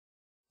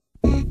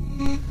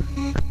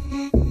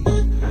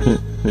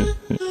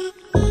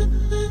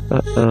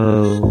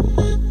Oh,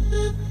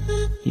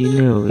 you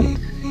know it's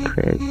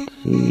Cregist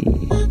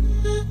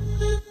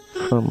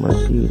from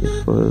a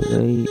beautiful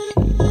lady.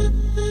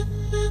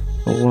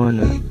 I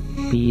wanna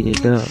beat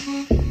it up,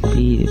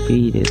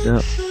 beat it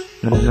up.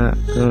 I'm not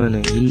gonna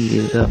heat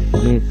it up,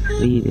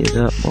 mislead it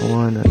up. I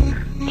wanna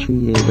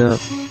treat it up,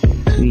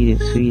 sweet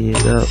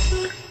it up.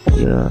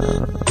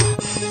 Yeah,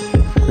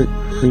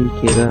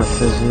 freak it up,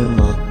 'cause you're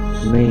my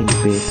main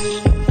bitch.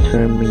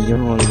 Turn me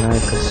on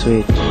like a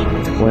switch.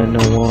 When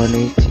I want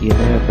it, you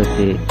never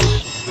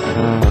ditch.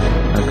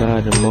 I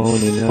got a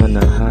moaning on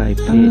a high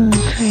pitch.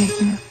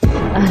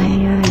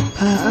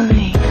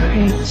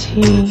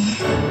 Cregist.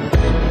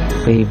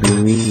 Baby,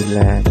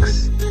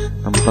 relax.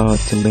 I'm about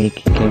to make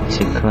it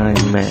catch a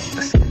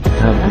climax.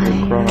 Have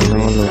you crawl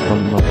all over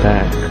my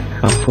back.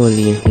 I pull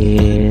your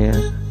hair,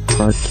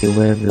 fuck you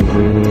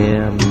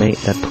everywhere. Make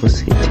that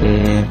pussy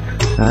tear.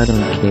 I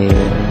don't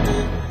care.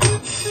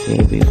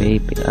 Baby,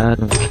 I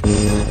don't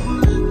care.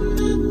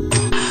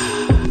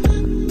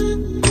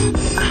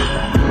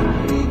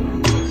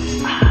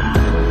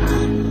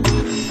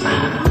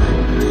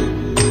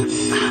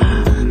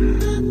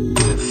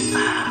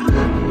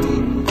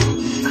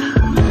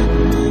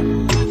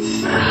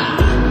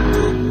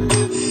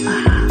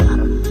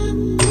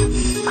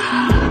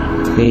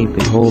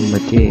 Baby, hold my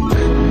dick,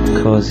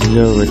 'cause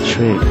you're a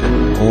trick.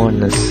 I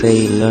wanna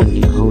sail on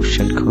the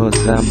ocean, 'cause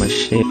I'm a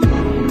ship.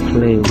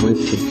 Play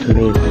with your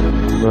clip,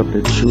 rub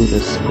it through the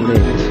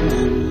split.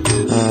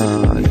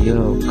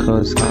 Yo,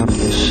 'cause I'm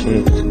the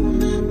shit.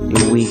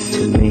 You're weak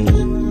to me,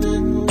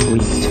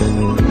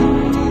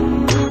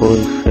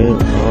 fulfill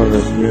all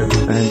of your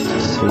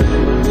fantasy.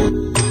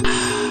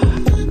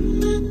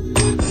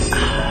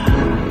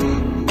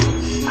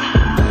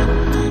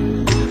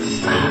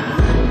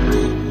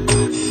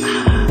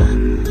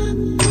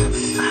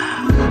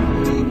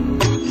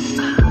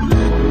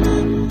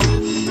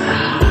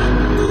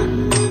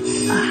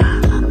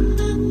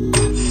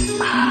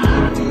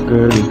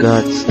 Girl, you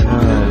got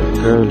style,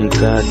 girl, you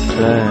got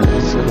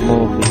class. Come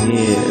over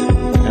here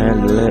and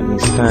let me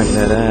spank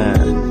that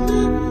ass.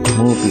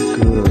 Move it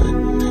good,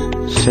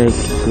 shake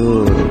it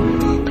good.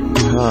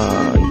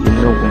 You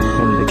know I'm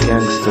from the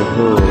gangster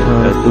hood.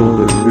 Now do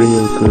it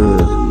real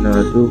good,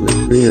 now do it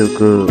real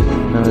good,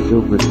 now do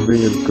it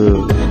real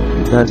good.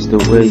 That's the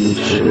way you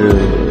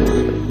should.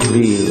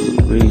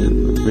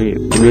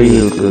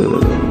 Real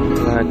good.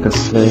 Like a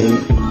slave,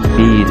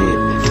 beat it,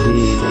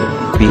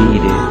 beat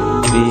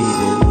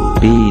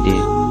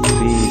it,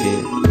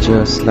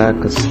 just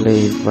like a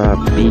slave. I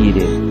beat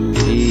it,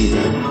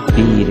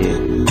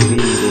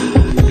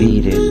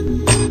 beat it.